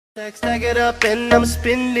Stack it up and I'm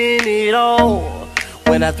spinning it all.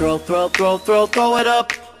 When I throw it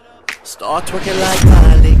up. Start twerking like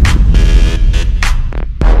Miley.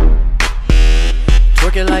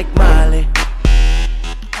 Twerking like Miley.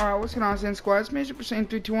 Alright, what's going on, Zen Squad? It's Major Percent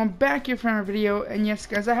 321 back here for another video. And yes,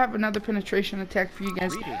 guys, I have another penetration attack for you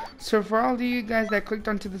guys. So for all of you guys that clicked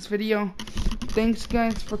onto this video, thanks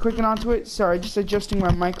guys for clicking onto it. Sorry, just adjusting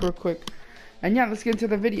my mic real quick. And yeah, let's get into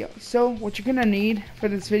the video. So what you're gonna need for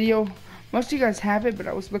this video, most of you guys have it, but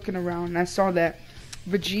I was looking around and I saw that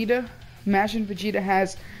Vegeta, Imagine Vegeta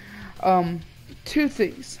has two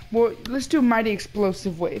things. Well, let's do Mighty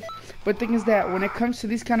Explosive Wave. But the thing is that when it comes to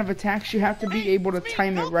these kind of attacks, you have to be able to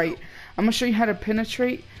time it right. I'm gonna show you how to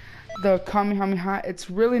penetrate the Kamehameha.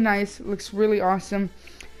 It's really nice, it looks really awesome.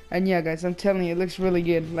 And yeah, guys, I'm telling you, it looks really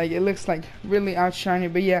good. Like, it looks like really outshiny.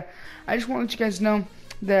 But yeah, I just want to let you guys know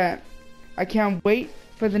that I can't wait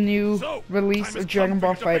for the new release of Dragon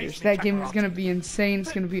Ball FighterZ. That game is going to be insane.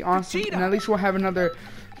 It's going to be awesome. And at least we'll have another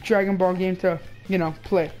Dragon Ball game to, you know,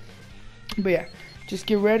 play. But yeah, just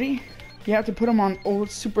get ready. You have to put them on old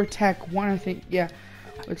Super Attack 1, I think. Yeah,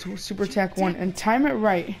 it's Super Attack 1. And time it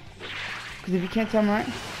right. Because if you can't time it right,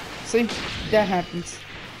 see, that happens.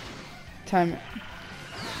 Time it.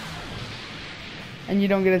 And you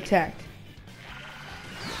don't get attacked.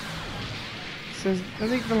 So I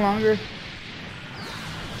think the longer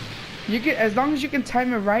you get, as long as you can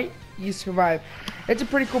time it right, you survive. It's a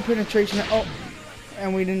pretty cool penetration. Oh,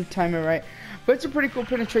 and we didn't time it right. But it's a pretty cool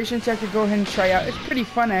penetration attack to go ahead and try out. It's pretty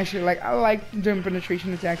fun actually. Like, I like doing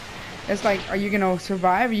penetration attacks. It's like, are you gonna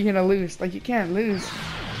survive or are you gonna lose? Like, you can't lose.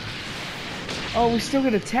 Oh, we still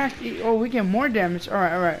get attacked. Oh, we get more damage.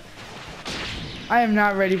 Alright, alright. I am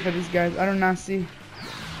not ready for this, guys. I do not see.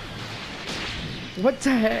 What the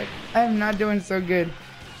heck? I am not doing so good.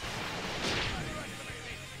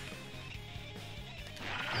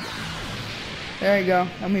 There you go.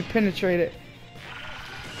 Let me penetrate it.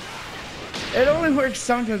 It only works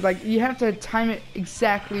sometimes. Like, you have to time it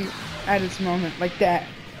exactly at its moment. Like that.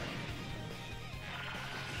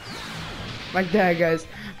 Like that, guys.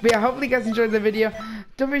 But yeah, hopefully you guys enjoyed the video.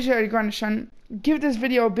 Don't be sure to go on and shine. Give this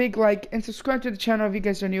video a big like and subscribe to the channel if you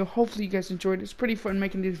guys are new. Hopefully you guys enjoyed it. It's pretty fun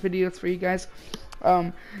making these videos for you guys.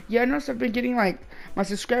 Yeah, I noticed I've been getting, like, my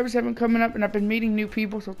subscribers have been coming up and I've been meeting new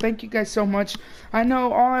people, so thank you guys so much. I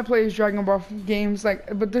know all I play is Dragon Ball games, like,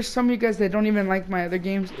 but there's some of you guys that don't even like my other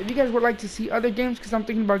games. If you guys would like to see other games, because I'm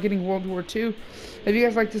thinking about getting World War II, if you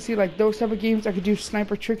guys like to see, like, those type of games, I could do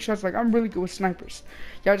sniper trick shots. Like, I'm really good with snipers.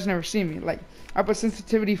 Y'all just never see me. Like, I put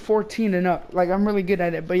sensitivity 14 and up. Like, I'm really good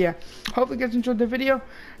at it. But yeah, hopefully you guys enjoyed the video.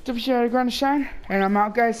 Don't be sure to go on and shine, and I'm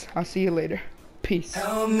out, guys. I'll see you later. Peace.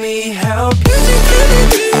 Help me help you.